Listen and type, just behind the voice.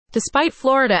Despite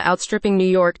Florida outstripping New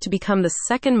York to become the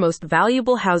second most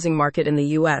valuable housing market in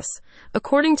the U.S.,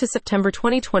 according to September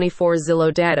 2024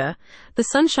 Zillow data, the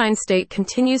Sunshine State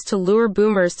continues to lure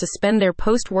boomers to spend their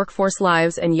post-workforce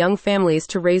lives and young families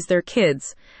to raise their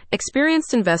kids.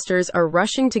 Experienced investors are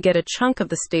rushing to get a chunk of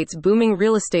the state's booming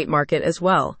real estate market as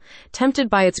well, tempted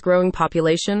by its growing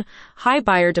population, high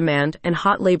buyer demand, and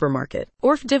hot labor market.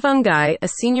 Orf Divungai, a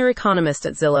senior economist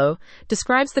at Zillow,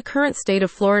 describes the current state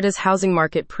of Florida's housing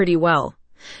market pretty well.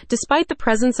 Despite the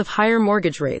presence of higher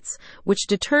mortgage rates, which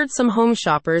deterred some home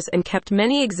shoppers and kept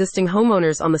many existing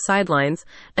homeowners on the sidelines,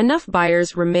 enough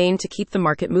buyers remain to keep the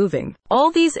market moving.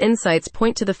 All these insights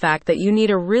point to the fact that you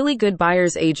need a really good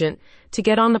buyer's agent to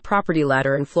get on the property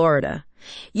ladder in Florida.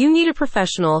 You need a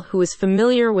professional who is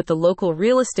familiar with the local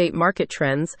real estate market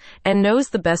trends and knows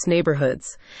the best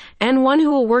neighborhoods, and one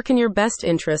who will work in your best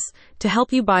interests to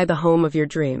help you buy the home of your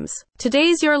dreams.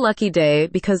 Today's your lucky day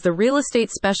because the real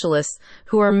estate specialists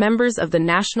who are members of the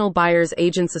National Buyers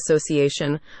Agents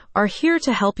Association are here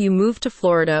to help you move to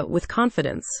Florida with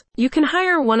confidence. You can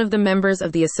hire one of the members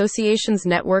of the association's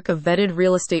network of vetted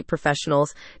real estate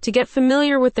professionals to get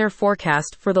familiar with their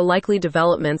forecast for the likely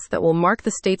developments that will mark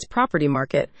the state's property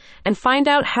market and find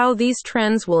out how these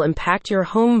trends will impact your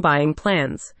home buying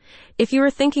plans. If you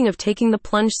are thinking of taking the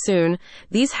plunge soon,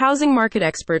 these housing market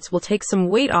experts will take some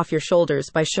weight off your shoulders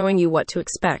by showing you what to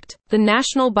expect. The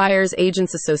National Buyers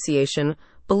Agents Association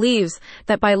believes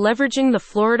that by leveraging the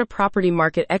Florida property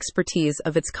market expertise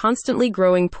of its constantly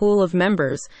growing pool of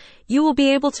members, you will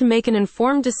be able to make an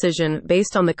informed decision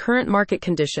based on the current market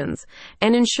conditions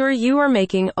and ensure you are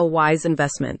making a wise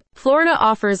investment. Florida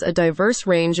offers a diverse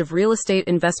range of real estate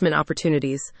investment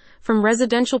opportunities, from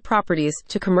residential properties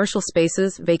to commercial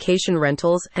spaces, vacation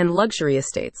rentals, and luxury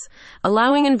estates,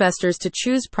 allowing investors to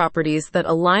choose properties that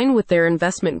align with their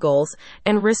investment goals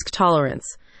and risk tolerance.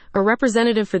 A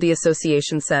representative for the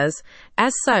association says,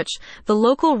 as such, the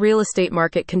local real estate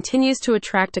market continues to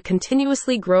attract a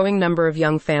continuously growing number of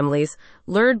young families,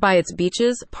 lured by its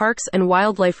beaches, parks, and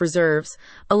wildlife reserves,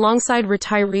 alongside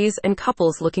retirees and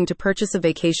couples looking to purchase a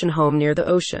vacation home near the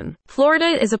ocean.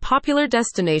 Florida is a popular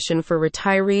destination for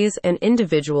retirees and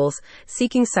individuals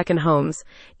seeking second homes.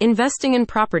 Investing in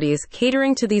properties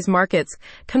catering to these markets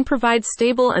can provide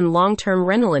stable and long-term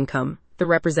rental income, the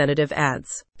representative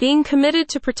adds. Being committed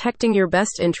to protecting your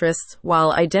best interests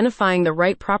while identifying the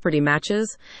right property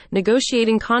matches,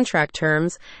 negotiating contract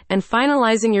terms, and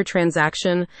finalizing your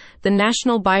transaction, the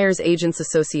National Buyers Agents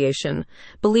Association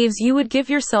believes you would give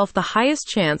yourself the highest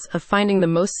chance of finding the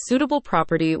most suitable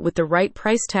property with the right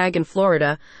price tag in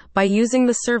Florida by using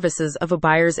the services of a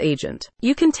buyer's agent.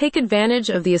 You can take advantage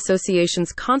of the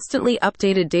association's constantly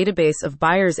updated database of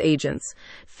buyer's agents,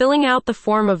 filling out the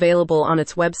form available on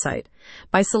its website.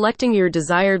 By selecting your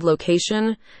desired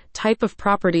location, type of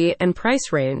property, and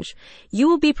price range, you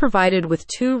will be provided with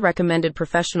 2 recommended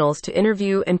professionals to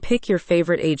interview and pick your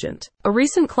favorite agent. A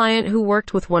recent client who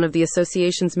worked with one of the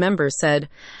association's members said,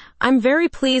 "I'm very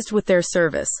pleased with their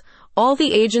service. All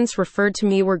the agents referred to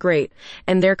me were great,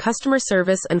 and their customer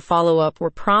service and follow-up were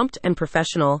prompt and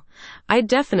professional. I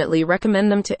definitely recommend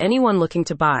them to anyone looking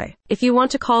to buy." If you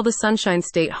want to call the Sunshine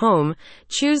State home,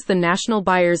 choose the National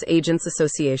Buyers Agents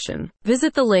Association.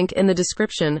 Visit the link in the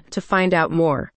description to find out more.